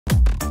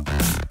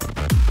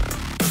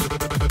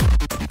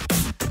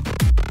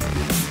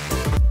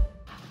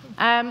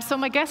So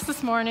my guest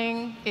this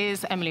morning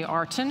is Emily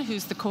Orton,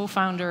 who's the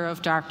co-founder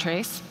of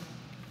Darktrace.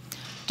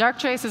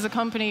 Darktrace is a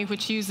company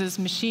which uses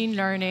machine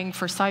learning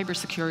for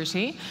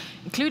cybersecurity,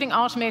 including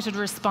automated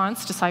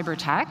response to cyber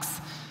attacks.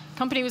 The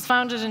company was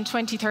founded in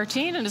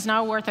 2013 and is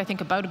now worth, I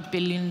think, about $1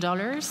 billion.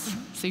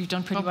 So you've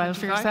done pretty well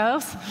for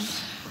yourselves.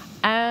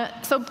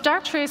 So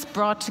Darktrace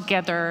brought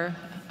together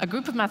a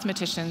group of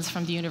mathematicians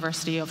from the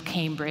University of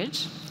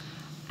Cambridge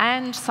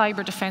and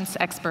cyber defense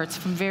experts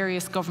from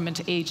various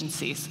government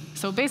agencies.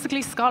 So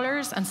basically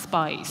scholars and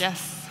spies.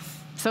 Yes.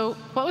 So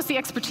what was the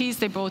expertise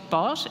they both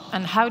brought,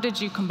 and how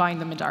did you combine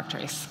them in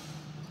Darktrace?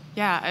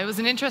 Yeah, it was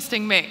an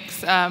interesting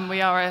mix.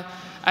 We are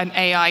an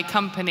AI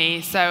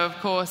company, so of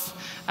course,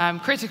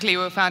 critically,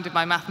 we were founded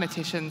by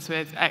mathematicians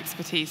with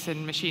expertise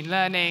in machine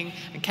learning,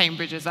 and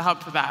Cambridge is a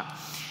hub for that.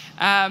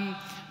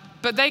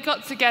 But they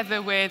got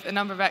together with a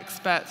number of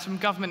experts from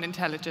government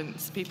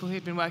intelligence, people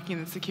who'd been working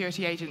in the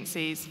security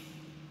agencies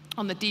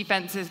on the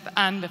defensive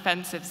and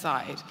offensive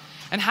side,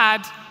 and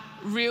had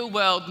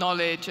real-world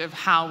knowledge of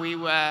how we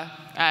were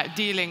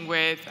dealing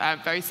with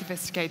very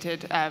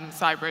sophisticated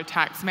cyber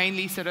attacks,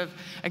 mainly sort of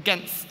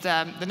against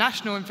the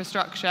national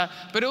infrastructure,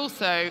 but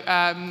also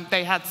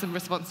they had some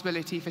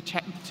responsibility for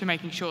to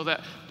making sure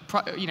that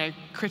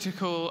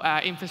critical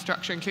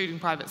infrastructure, including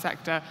private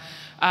sector,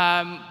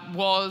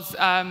 was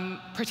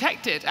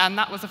protected, and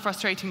that was a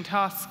frustrating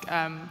task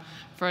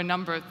for a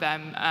number of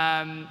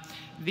them.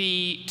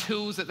 The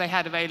tools that they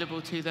had available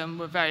to them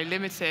were very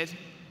limited,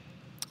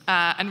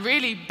 and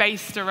really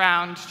based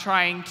around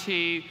trying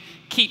to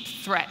keep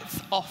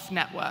threats off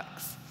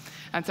networks.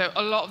 And so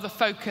a lot of the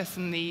focus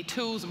and the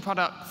tools and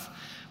products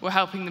were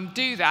helping them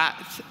do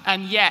that,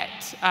 and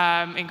yet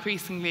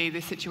increasingly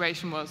the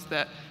situation was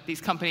that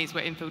these companies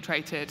were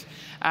infiltrated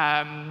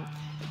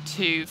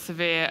to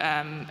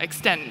severe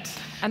extent.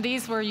 And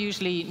these were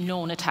usually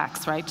known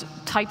attacks, right?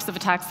 Types of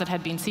attacks that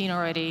had been seen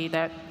already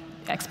that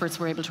experts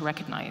were able to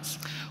recognize.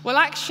 Well,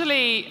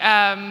 actually,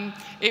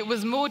 it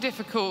was more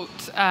difficult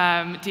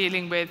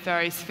dealing with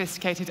very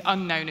sophisticated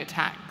unknown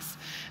attacks.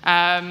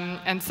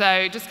 And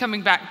so just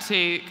coming back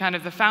to kind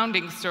of the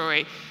founding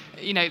story,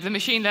 the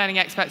machine learning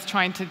experts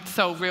trying to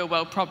solve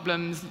real-world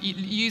problems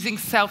using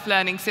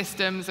self-learning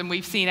systems, and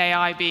we've seen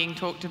AI being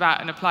talked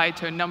about and applied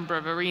to a number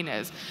of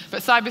arenas.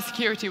 But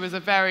cybersecurity was a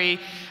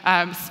very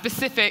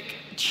specific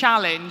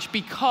challenge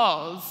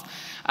because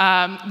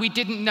we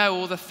didn't know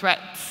all the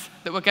threats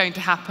that were going to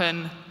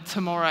happen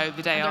tomorrow,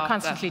 the day after. They're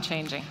constantly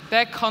changing.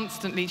 They're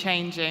constantly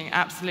changing,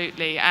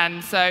 absolutely.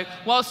 And so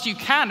whilst you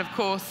can, of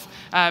course,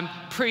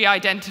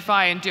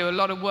 pre-identify and do a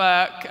lot of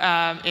work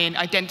in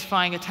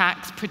identifying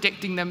attacks,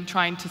 predicting them,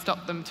 trying to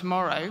stop them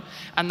tomorrow,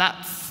 and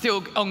that's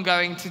still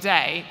ongoing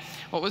today.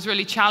 What was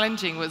really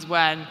challenging was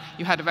when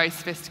you had a very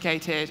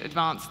sophisticated,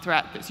 advanced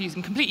threat that's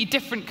using completely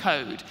different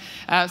code,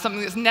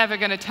 something that's never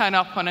going to turn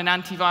up on an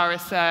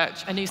antivirus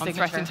search, on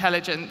threat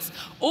intelligence.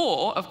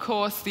 Or, of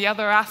course, the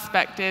other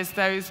aspect is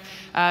those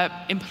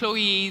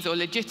employees or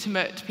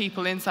legitimate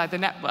people inside the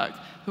network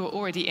who are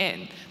already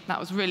in. That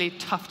was really a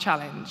tough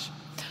challenge.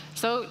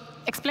 So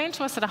explain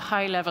to us at a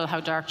high level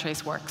how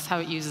Darktrace works, how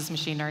it uses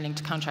machine learning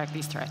to counteract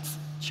these threats.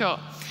 Sure.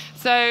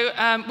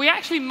 So we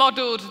actually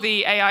modeled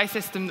the AI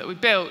system that we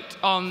built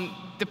on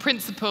the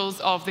principles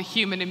of the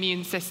human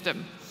immune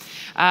system.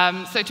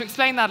 So to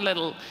explain that a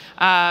little,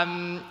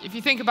 if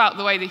you think about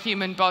the way the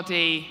human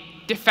body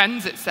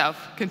defends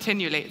itself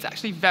continually, it's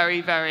actually very,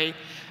 very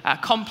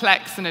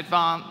complex and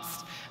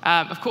advanced.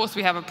 Of course,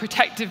 we have a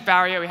protective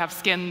barrier. We have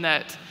skin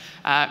that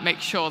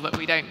makes sure that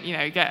we don't,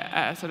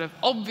 get sort of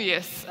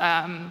obvious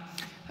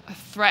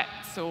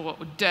threats or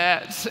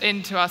dirt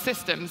into our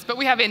systems, but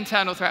we have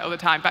internal threat all the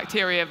time.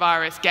 Bacteria,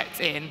 virus gets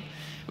in.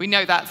 We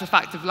know that's a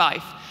fact of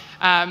life.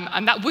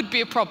 And that would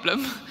be a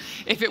problem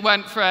if it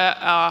weren't for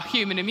our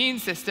human immune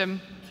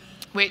system,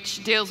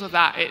 which deals with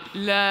that. It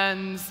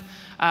learns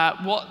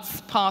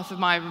what's part of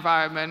my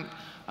environment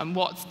and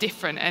what's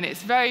different. And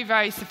it's very,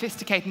 very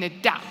sophisticated and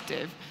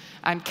adaptive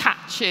and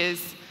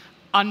catches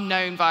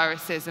unknown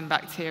viruses and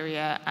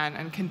bacteria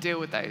and can deal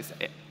with those.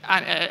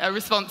 And a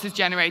response is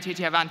generated,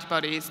 you have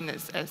antibodies, and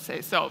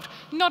it's solved.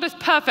 Not a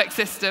perfect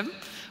system.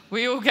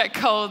 We all get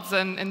colds,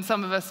 and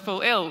some of us fall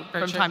ill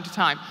from time to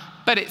time.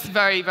 But it's a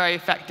very, very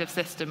effective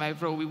system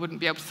overall. We wouldn't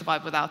be able to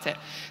survive without it.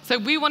 So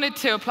we wanted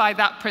to apply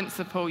that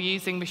principle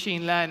using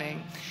machine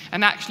learning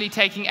and actually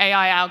taking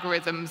AI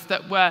algorithms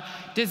that were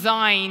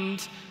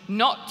designed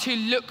not to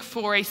look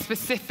for a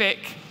specific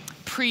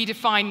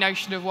predefined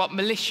notion of what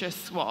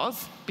malicious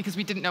was, because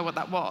we didn't know what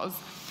that was,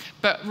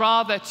 but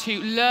rather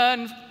to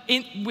learn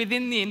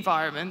within the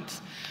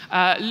environment,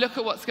 look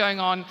at what's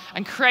going on,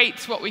 and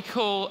create what we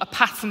call a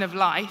pattern of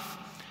life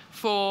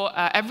for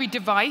every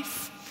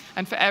device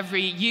and for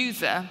every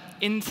user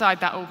inside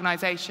that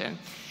organization.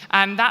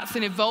 And that's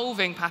an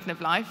evolving pattern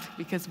of life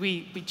because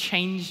we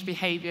change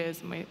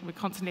behaviors and we're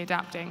constantly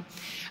adapting.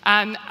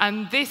 And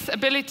this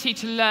ability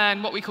to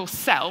learn what we call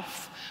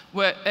self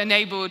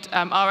enabled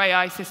our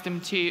AI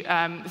system to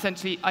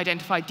essentially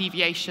identify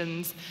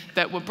deviations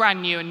that were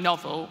brand new and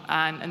novel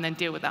and then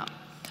deal with that.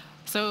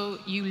 So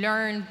you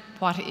learn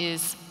what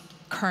is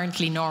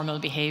currently normal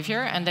behavior,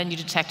 and then you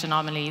detect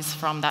anomalies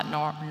from that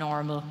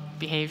normal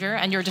behavior,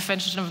 and your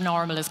definition of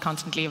normal is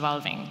constantly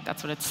evolving.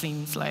 That's what it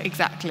seems like.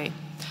 Exactly.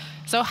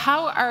 So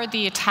how are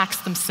the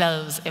attacks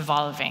themselves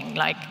evolving?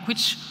 Like,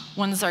 which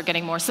ones are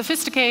getting more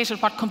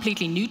sophisticated? What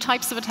completely new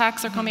types of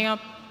attacks are coming up?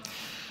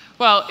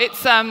 Well,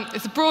 it's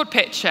a broad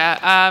picture.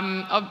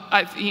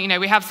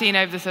 We have seen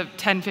over the sort of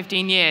 10,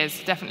 15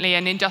 years, definitely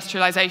an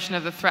industrialization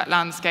of the threat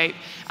landscape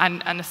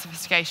and a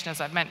sophistication,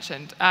 as I've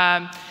mentioned.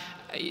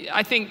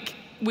 I think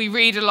we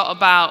read a lot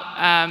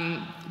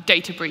about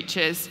data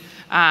breaches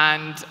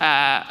and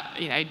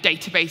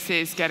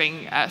databases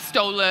getting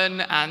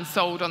stolen and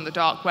sold on the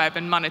dark web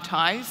and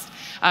monetized.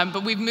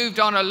 But we've moved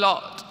on a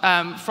lot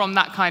from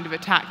that kind of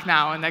attack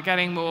now, and they're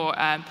getting more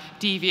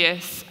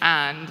devious,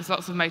 and there's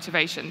lots of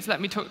motivations.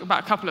 Let me talk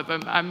about a couple of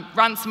them.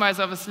 Ransomware is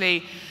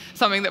obviously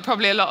something that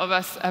probably a lot of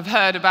us have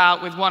heard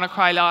about, with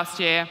WannaCry last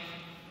year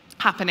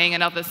happening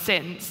and others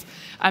since.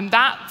 And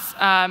that's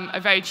a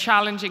very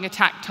challenging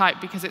attack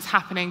type because it's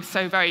happening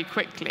so very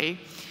quickly.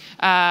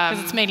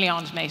 Because it's mainly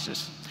automated.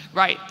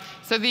 Right.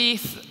 So the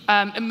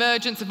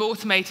emergence of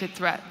automated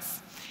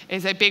threats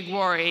is a big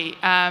worry.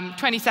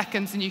 20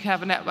 seconds and you can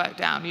have a network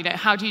down.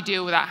 How do you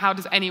deal with that? How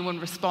does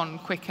anyone respond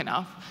quick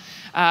enough?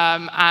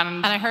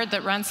 And I heard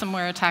that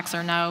ransomware attacks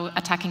are now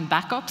attacking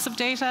backups of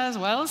data as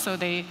well. So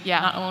they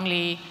not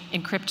only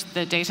encrypt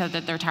the data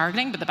that they're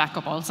targeting, but the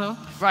backup also.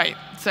 Right.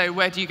 So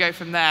where do you go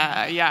from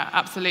there? Yeah,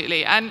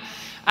 absolutely. And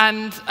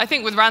I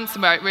think with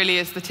ransomware, it really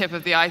is the tip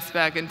of the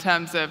iceberg in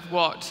terms of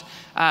what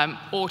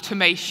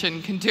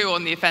automation can do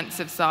on the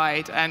offensive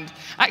side. And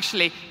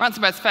actually,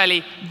 ransomware is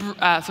fairly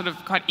sort of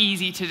quite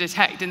easy to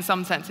detect in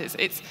some senses.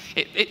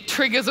 It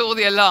triggers all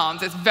the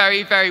alarms. It's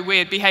very, very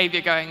weird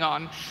behavior going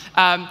on.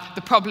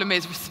 The problem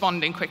is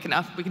responding quick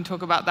enough. We can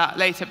talk about that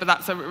later, but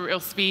that's a real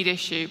speed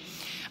issue.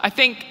 I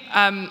think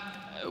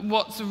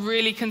what's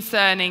really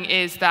concerning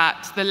is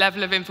that the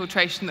level of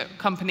infiltration that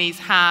companies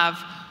have,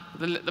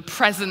 the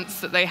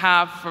presence that they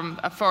have from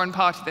a foreign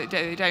party that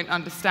they don't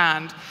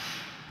understand,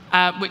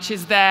 which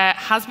has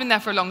been there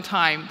for a long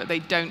time, but they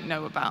don't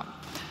know about.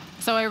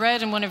 So I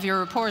read in one of your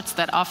reports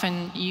that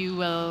often you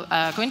will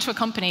go into a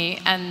company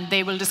and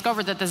they will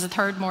discover that there's a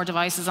third more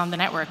devices on the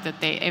network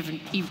that they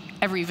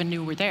ever even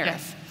knew were there.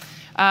 Yes.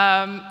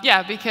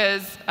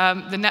 Because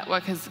the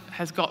network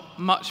has got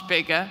much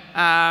bigger,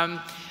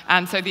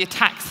 and so the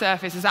attack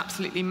surface is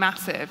absolutely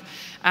massive.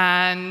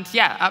 And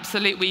yeah,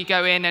 absolutely, we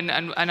go in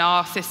and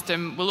our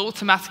system will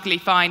automatically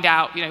find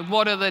out,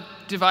 what are the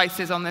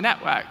devices on the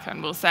network,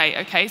 and we'll say,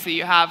 okay, so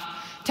you have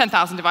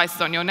 10,000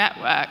 devices on your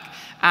network,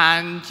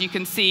 and you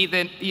can see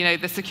that,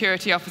 the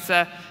security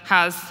officer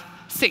has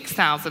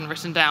 6,000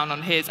 written down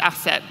on his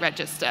asset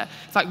register.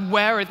 It's like,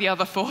 where are the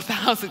other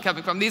 4,000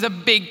 coming from? These are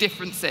big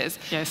differences.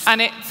 Yes.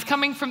 And it's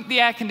coming from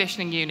the air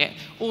conditioning unit,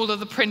 all of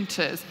the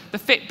printers, the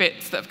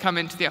Fitbits that have come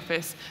into the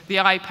office, the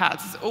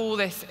iPads, all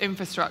this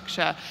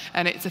infrastructure,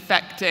 and it's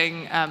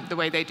affecting the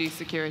way they do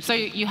security. So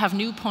you have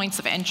new points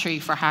of entry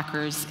for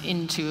hackers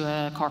into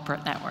a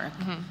corporate network.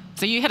 Mm-hmm.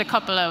 So you had a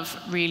couple of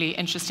really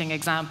interesting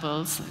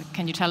examples.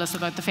 Can you tell us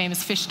about the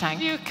famous fish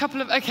tank?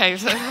 Okay,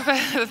 so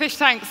the fish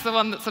tank's the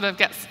one that sort of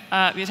gets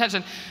the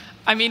attention.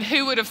 I mean,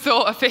 who would have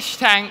thought a fish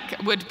tank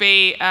would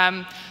be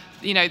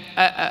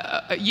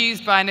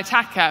used by an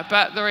attacker?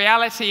 But the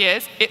reality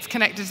is it's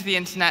connected to the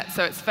internet,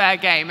 so it's fair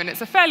game. And it's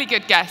a fairly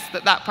good guess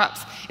that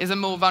perhaps is a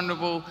more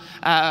vulnerable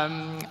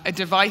a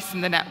device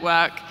in the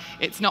network.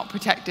 It's not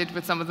protected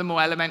with some of the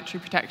more elementary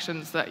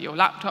protections that your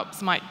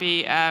laptops might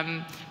be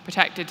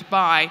protected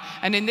by.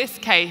 And in this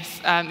case,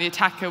 the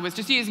attacker was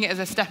just using it as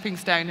a stepping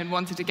stone and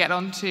wanted to get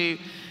onto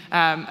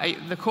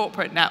the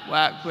corporate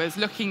network, was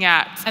looking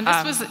at... And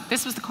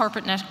this was the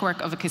corporate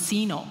network of a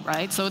casino,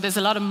 right? So there's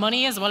a lot of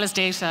money as well as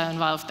data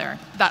involved there.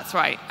 That's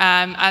right.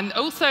 And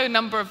also a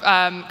number of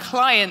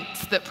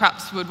clients that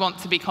perhaps would want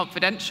to be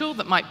confidential,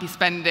 that might be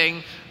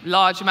spending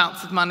large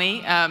amounts of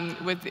money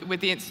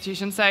with the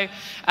institution. So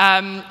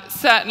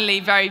certainly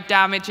very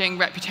damaging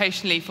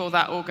reputationally for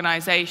that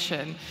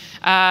organization.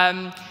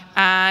 And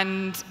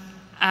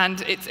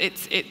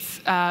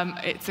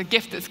it's a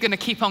gift that's going to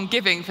keep on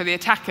giving for the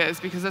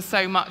attackers because there's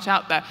so much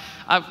out there.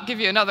 I'll give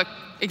you another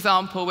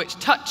example which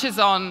touches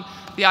on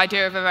the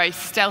idea of a very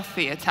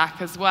stealthy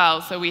attack as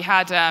well. So we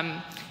had,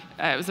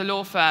 it was a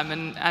law firm,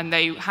 and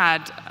they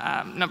had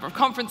a number of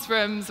conference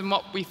rooms, and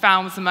what we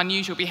found was some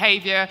unusual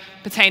behavior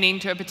pertaining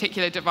to a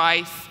particular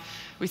device.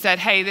 We said,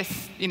 hey,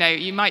 this,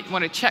 you might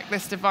want to check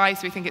this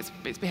device. We think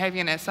it's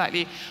behaving in a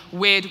slightly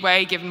weird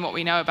way given what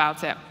we know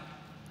about it.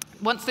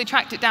 Once they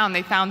tracked it down,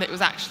 they found that it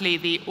was actually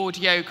the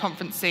audio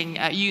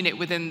conferencing unit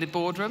within the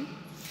boardroom.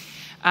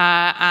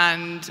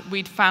 And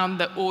we'd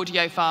found that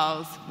audio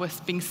files were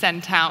being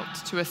sent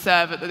out to a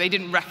server that they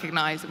didn't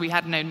recognize, that we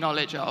had no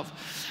knowledge of.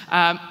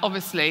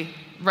 Obviously,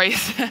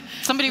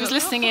 somebody was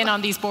listening in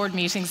on these board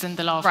meetings in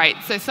the law firm. Right,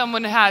 so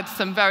someone had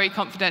some very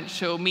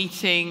confidential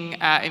meeting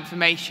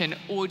information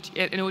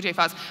in audio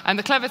files. And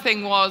the clever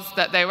thing was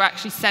that they were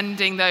actually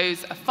sending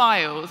those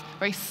files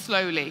very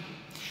slowly.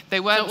 They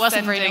weren't so it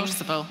wasn't very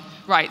noticeable.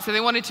 Right, so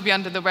they wanted to be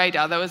under the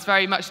radar. There was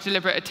very much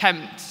deliberate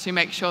attempt to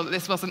make sure that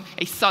this wasn't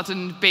a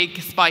sudden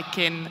big spike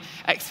in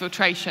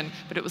exfiltration,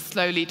 but it was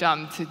slowly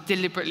done to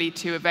deliberately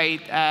to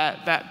evade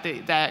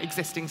their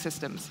existing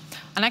systems.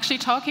 And actually,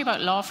 talking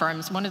about law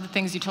firms, one of the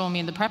things you told me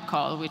in the prep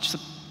call, which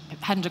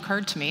hadn't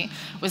occurred to me,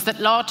 was that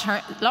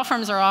law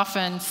firms are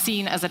often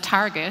seen as a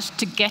target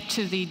to get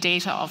to the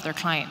data of their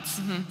clients.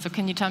 So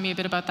can you tell me a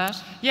bit about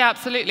that? Yeah,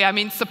 absolutely. I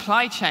mean,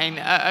 supply chain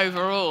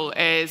overall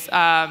is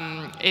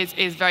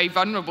very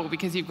vulnerable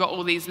because you've got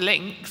all these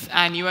links,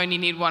 and you only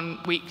need one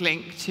weak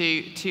link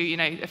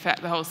to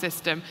affect the whole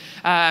system.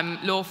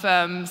 Law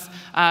firms,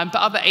 but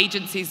other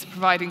agencies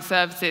providing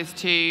services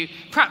to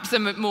perhaps a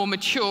more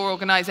mature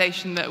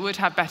organisation that would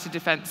have better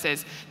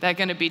defences, they're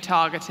going to be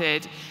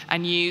targeted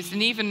and used,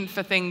 and even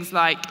for things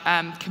like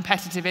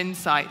competitive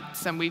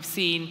insights, and we've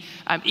seen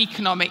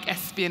economic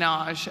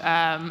espionage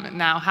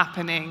now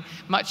happening.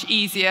 Much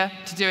easier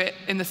to do it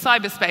in the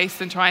cyberspace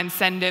than try and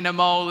send in a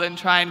mole and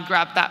try and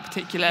grab that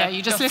particular. Yeah,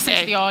 you just listen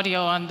to the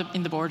audio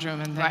in the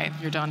boardroom, and then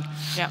you're done.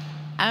 Yeah.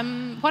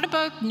 What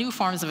about new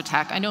forms of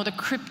attack? I know that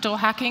crypto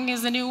hacking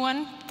is a new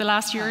one the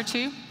last year or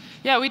two.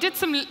 Yeah, we did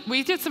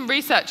some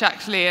research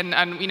actually, and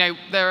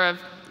there are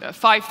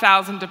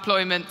 5,000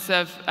 deployments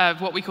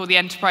of what we call the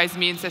enterprise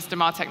immune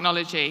system, our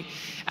technology.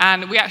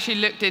 And we actually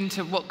looked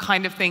into what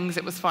kind of things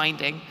it was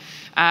finding.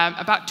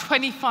 About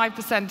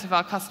 25% of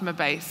our customer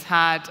base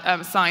had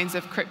signs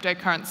of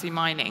cryptocurrency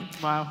mining.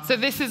 Wow. So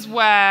this is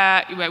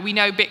where we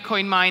know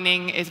Bitcoin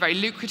mining is very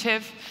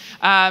lucrative.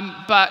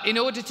 But in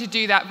order to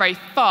do that very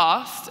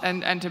fast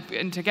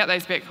and to get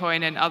those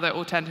Bitcoin and other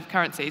alternative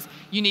currencies,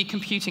 you need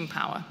computing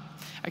power.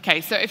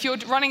 Okay, so if you're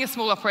running a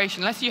small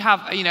operation, unless you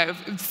have,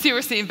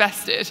 seriously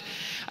invested,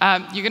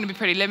 you're going to be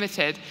pretty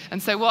limited.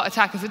 And so what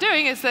attackers are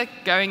doing is they're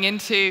going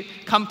into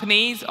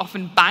companies,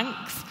 often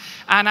banks,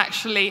 and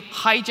actually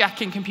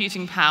hijacking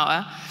computing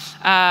power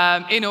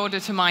in order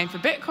to mine for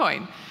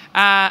Bitcoin.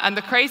 And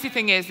the crazy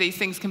thing is these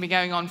things can be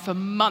going on for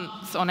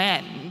months on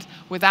end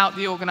without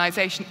the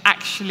organization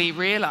actually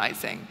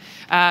realizing.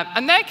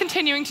 And they're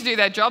continuing to do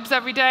their jobs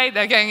every day.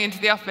 They're going into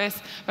the office,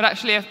 but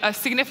actually a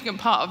significant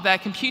part of their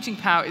computing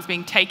power is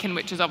being taken,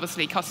 which is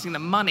obviously costing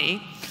them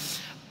money.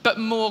 But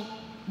more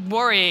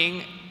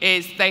worrying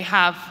is they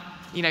have,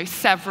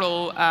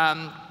 several,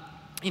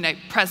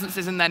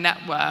 presences in their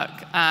network,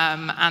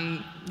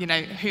 and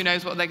who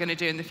knows what they're going to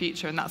do in the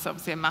future, and that's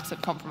obviously a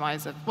massive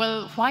compromiser.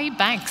 Well, why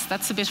banks?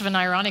 That's a bit of an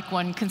ironic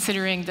one,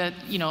 considering that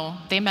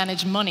they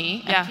manage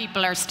money and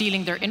people are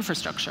stealing their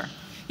infrastructure.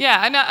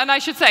 Yeah, and I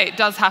should say it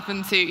does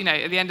happen to,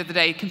 at the end of the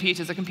day,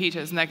 computers are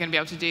computers, and they're going to be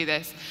able to do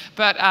this.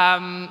 But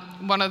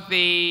one of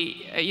the,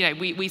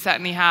 we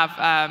certainly have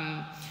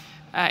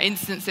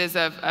instances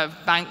of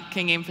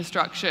banking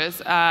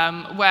infrastructures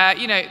where,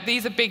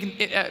 these are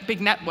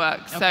big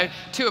networks. Okay.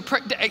 So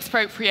to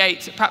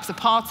expropriate perhaps a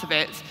part of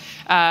it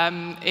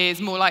is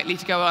more likely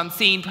to go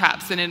unseen,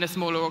 perhaps, than in a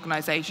smaller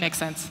organization. Makes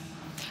sense.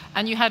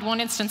 And you had one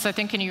instance, I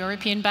think, in a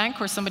European bank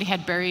where somebody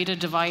had buried a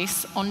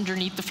device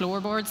underneath the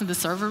floorboards in the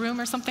server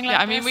room or something like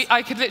that. Yeah, I mean,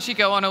 I could literally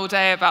go on all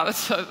day about the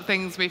sort of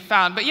things we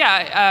found. But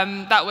yeah,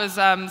 that was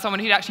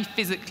someone who'd actually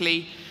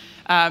physically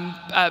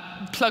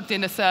plugged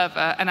in a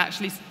server and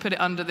actually put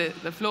it under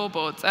the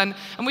floorboards. And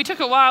we took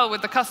a while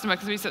with the customer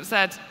because we sort of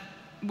said,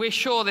 we're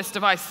sure this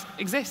device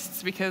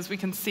exists because we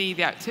can see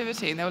the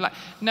activity. And they were like,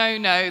 no,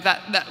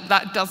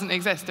 that doesn't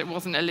exist. It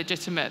wasn't a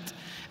legitimate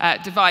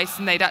device,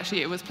 and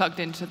it was plugged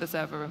into the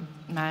server room.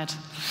 Mad.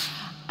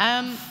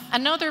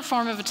 Another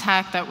form of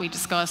attack that we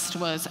discussed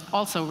was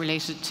also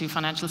related to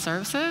financial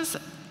services,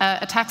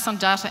 attacks on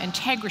data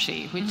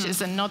integrity, which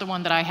is another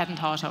one that I hadn't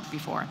thought of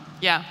before.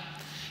 Yeah.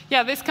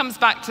 Yeah, this comes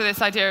back to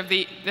this idea of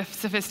the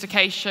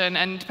sophistication,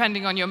 and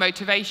depending on your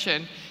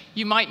motivation,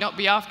 you might not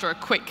be after a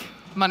quick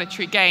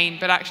monetary gain,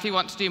 but actually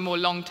want to do more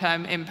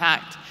long-term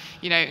impact.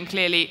 And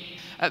clearly,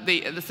 at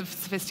the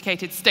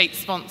sophisticated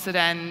state-sponsored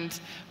end,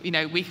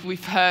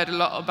 we've heard a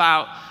lot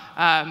about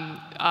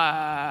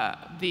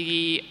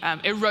the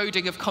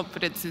eroding of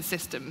confidence in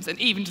systems, and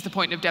even to the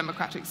point of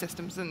democratic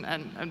systems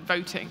and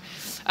voting.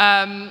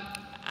 And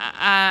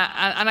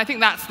I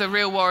think that's the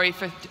real worry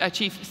for a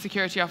chief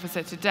security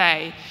officer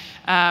today.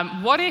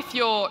 What if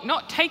you're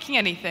not taking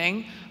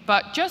anything,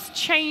 but just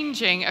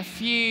changing a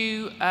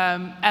few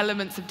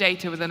elements of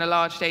data within a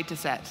large data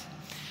set?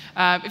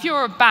 If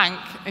you're a bank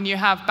and you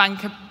have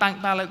bank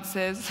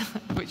balances,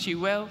 which you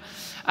will,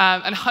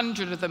 and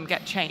 100 of them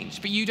get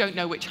changed, but you don't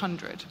know which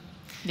 100.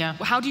 Yeah.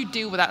 Well, how do you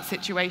deal with that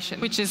situation?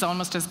 Which is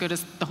almost as good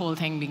as the whole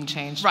thing being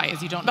changed. Right.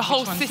 Because you don't the know whole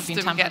which ones have been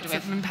system tampered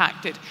gets with.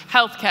 impacted.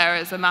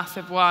 Healthcare is a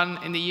massive one.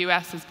 In the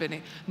US, there's been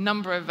a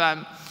number of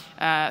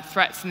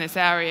threats in this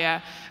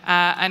area.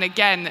 And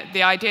again,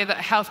 the idea that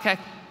a healthcare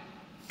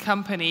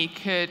company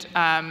could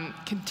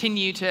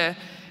continue to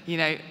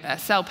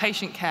sell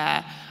patient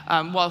care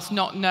whilst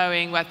not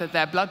knowing whether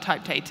their blood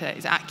type data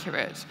is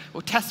accurate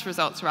or test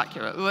results are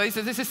accurate. Well,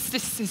 this is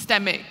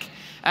systemic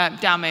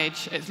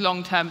damage. It's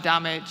long-term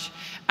damage.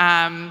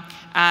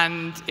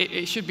 And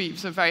it should be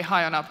sort of very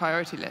high on our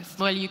priority list.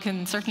 Well, you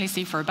can certainly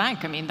see for a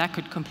bank, I mean, that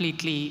could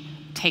completely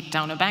take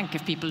down a bank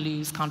if people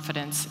lose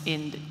confidence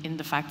in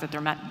the fact that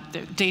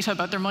their data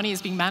about their money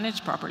is being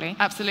managed properly.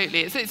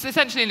 Absolutely. It's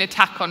essentially an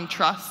attack on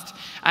trust,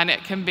 and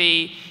it can be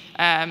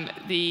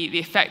the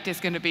effect is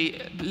going to be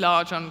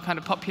large on kind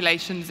of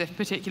populations if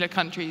particular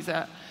countries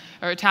are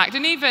attacked.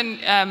 And even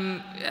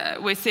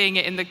we're seeing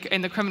it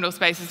in the criminal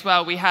space as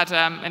well. We had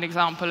an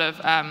example of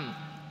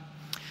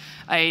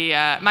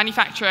a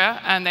manufacturer,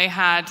 and they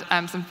had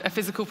a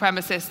physical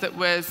premises that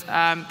was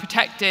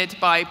protected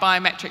by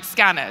biometric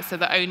scanners, so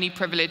that only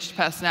privileged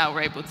personnel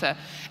were able to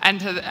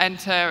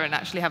enter and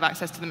actually have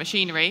access to the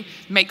machinery.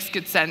 Makes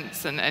good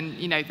sense, and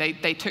you know,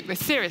 they took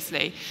this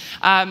seriously.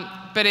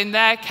 But in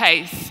their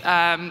case,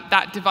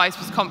 that device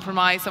was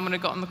compromised. Someone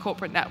had got on the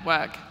corporate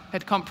network,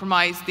 had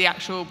compromised the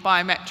actual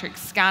biometric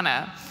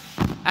scanner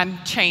and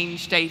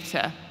changed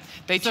data.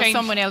 So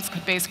someone else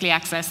could basically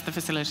access the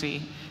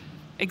facility.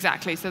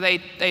 Exactly. So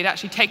they'd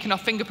actually taken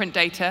off fingerprint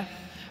data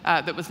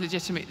that was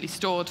legitimately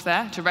stored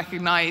there to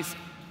recognize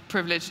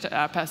privileged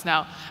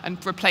personnel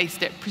and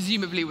replaced it,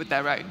 presumably with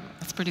their own.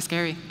 That's pretty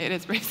scary. It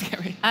is pretty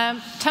scary.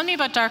 Tell me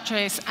about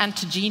Darktrace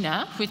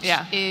Antigena, which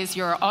is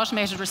your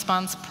automated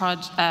response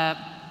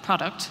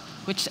product,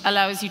 which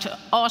allows you to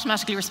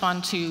automatically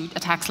respond to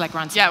attacks like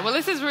ransomware. Yeah, well,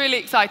 this is really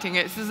exciting.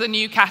 This is a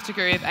new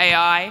category of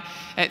AI.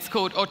 It's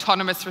called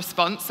autonomous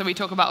response. So we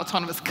talk about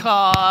autonomous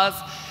cars.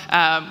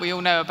 We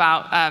all know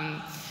about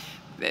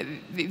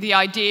the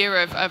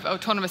idea of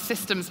autonomous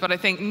systems, but I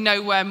think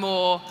nowhere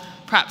more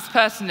perhaps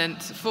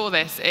pertinent for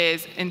this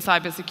is in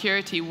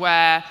cybersecurity,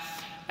 where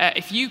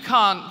if you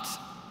can't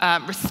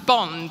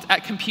respond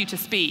at computer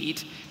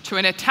speed to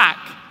an attack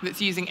that's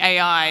using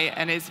AI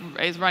and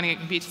is running at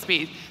computer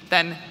speed,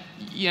 then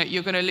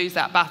you're going to lose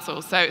that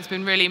battle. So it's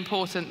been really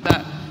important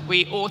that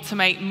we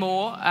automate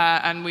more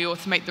and we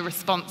automate the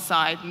response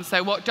side. And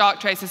so what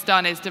Darktrace has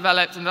done is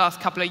developed in the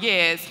last couple of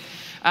years.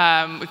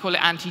 We call it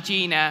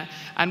Antigena,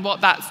 and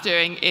what that's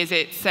doing is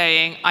it's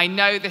saying, I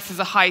know this is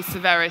a high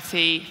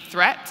severity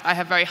threat, I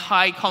have very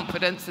high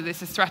confidence that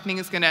this is threatening,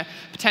 is going to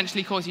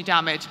potentially cause you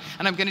damage,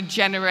 and I'm going to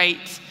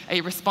generate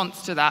a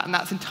response to that, and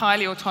that's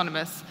entirely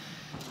autonomous.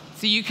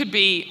 So you could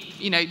be,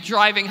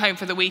 driving home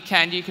for the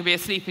weekend, you could be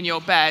asleep in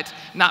your bed,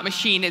 and that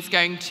machine is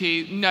going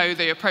to know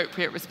the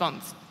appropriate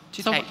response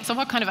to take. So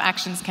what kind of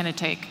actions can it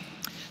take?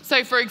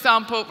 So, for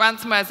example,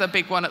 ransomware is a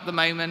big one at the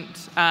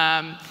moment.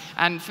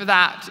 And for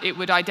that, it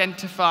would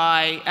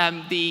identify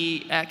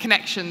the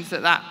connections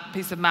that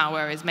piece of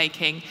malware is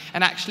making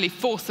and actually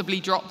forcibly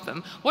drop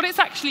them. What it's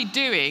actually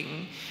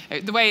doing,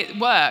 the way it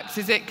works,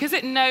 is because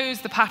it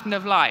knows the pattern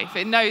of life.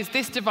 It knows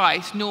this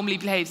device normally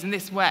behaves in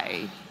this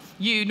way.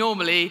 You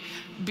normally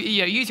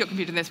use your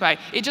computer in this way.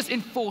 It just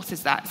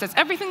enforces that. It says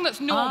everything that's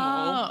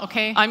normal,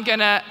 I'm going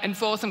to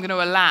enforce, I'm going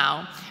to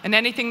allow. And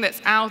anything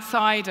that's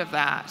outside of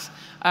that,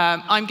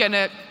 I'm going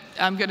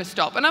to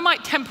stop, and I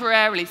might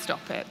temporarily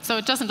stop it. So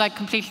it doesn't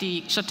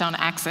completely shut down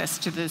access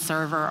to the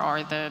server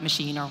or the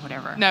machine or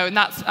whatever. No, and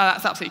that's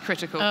absolutely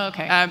critical. Oh,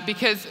 okay.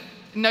 Because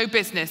no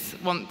business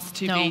wants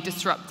to be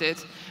disrupted.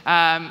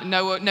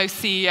 No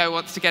CEO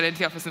wants to get into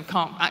the office and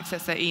can't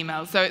access their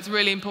emails. So it's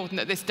really important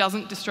that this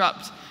doesn't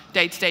disrupt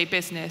day-to-day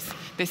business.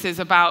 This is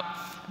about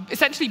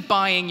essentially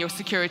buying your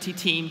security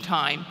team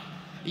time.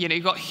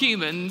 You've got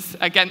humans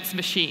against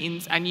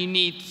machines, and you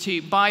need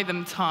to buy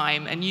them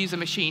time and use a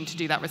machine to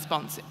do that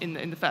response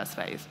in the first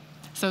phase.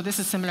 So this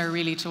is similar,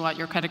 really, to what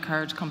your credit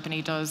card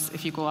company does.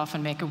 If you go off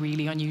and make a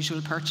really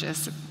unusual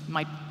purchase, it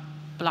might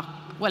block.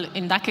 Well,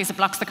 in that case, it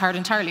blocks the card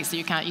entirely, so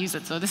you can't use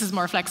it. So this is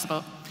more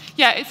flexible.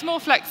 Yeah, it's more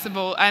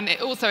flexible, and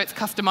it's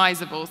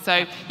customizable.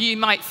 So you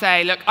might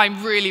say, look,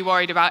 I'm really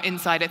worried about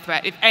insider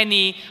threat. If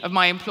any of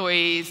my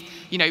employees,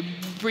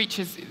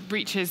 breaches,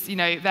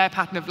 their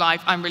pattern of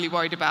life, I'm really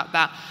worried about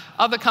that.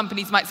 Other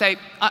companies might say,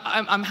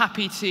 I'm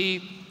happy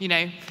to,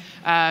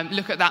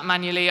 look at that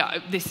manually.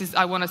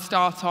 I want to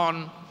start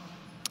on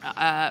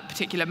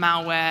particular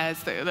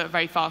malwares that are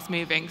very fast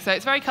moving. So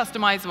it's very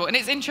customizable, and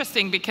it's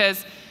interesting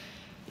because,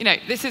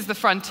 this is the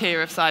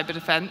frontier of cyber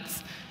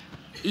defense.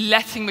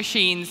 Letting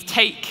machines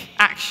take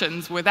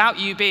actions without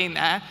you being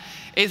there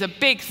is a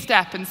big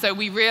step. And so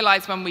we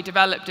realized when we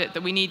developed it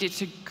that we needed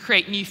to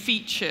create new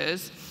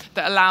features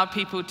that allowed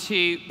people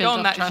to go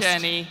on that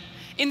journey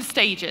in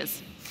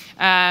stages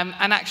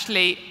and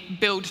actually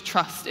build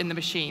trust in the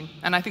machine.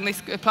 And I think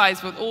this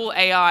applies with all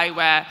AI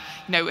where,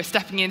 we're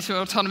stepping into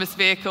an autonomous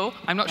vehicle.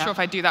 I'm not sure if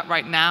I do that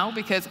right now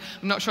because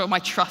I'm not sure my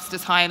trust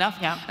is high enough.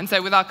 Yeah. And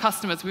so with our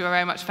customers, we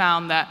very much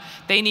found that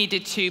they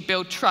needed to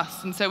build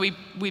trust. And so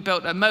we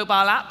built a mobile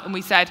app, and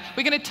we said,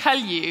 we're going to tell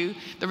you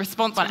the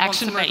response what we want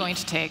action to we're make. going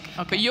to take.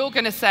 Okay. But you're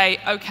going to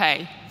say,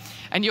 OK.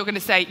 And you're going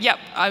to say, yep,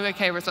 I'm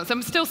OK response.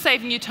 I'm still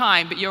saving you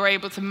time, but you're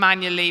able to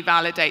manually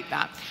validate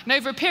that. And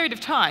over a period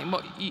of time,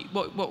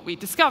 what we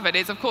discovered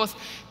is, of course,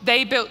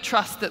 they built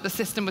trust that the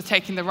system was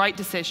taking the right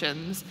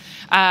decisions.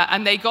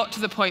 And they got to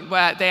the point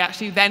where they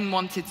actually then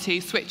wanted to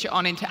switch it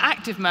on into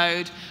active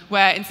mode,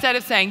 where instead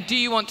of saying, do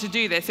you want to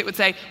do this, it would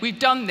say, we've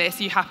done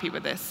this, are you happy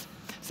with this?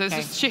 So it's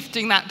just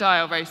shifting that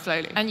dial very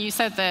slowly. And you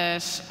said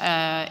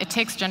that it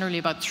takes generally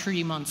about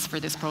 3 months for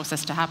this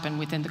process to happen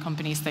within the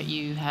companies that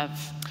you have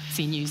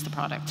seen use the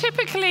product.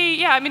 Typically,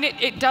 yeah, I mean,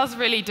 it does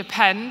really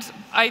depend.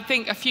 I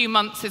think a few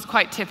months is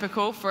quite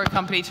typical for a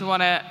company to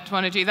want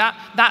to do that.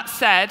 That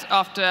said,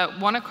 after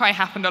WannaCry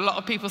happened, a lot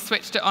of people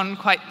switched it on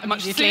quite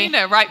much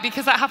sooner, right?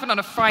 Because that happened on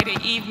a Friday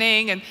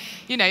evening, and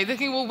they're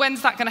thinking, well,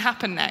 when's that going to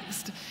happen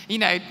next?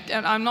 And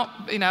I'm not,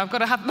 I've got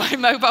to have my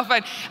mobile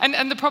phone.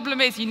 And the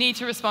problem is, you need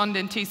to respond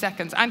in 2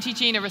 seconds.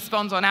 Antigena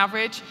responds on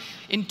average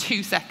in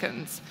 2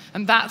 seconds,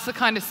 and that's the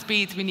kind of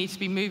speeds we need to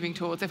be moving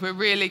towards if we're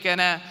really going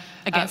to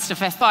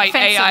fight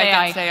AI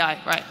against AI.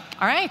 Right.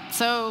 All right,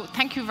 so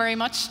thank you very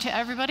much to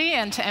everybody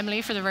and to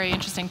Emily for the very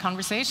interesting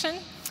conversation,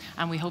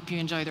 and we hope you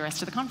enjoy the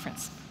rest of the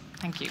conference.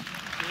 Thank you.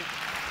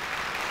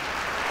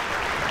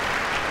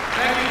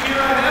 Thank you,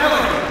 Kira.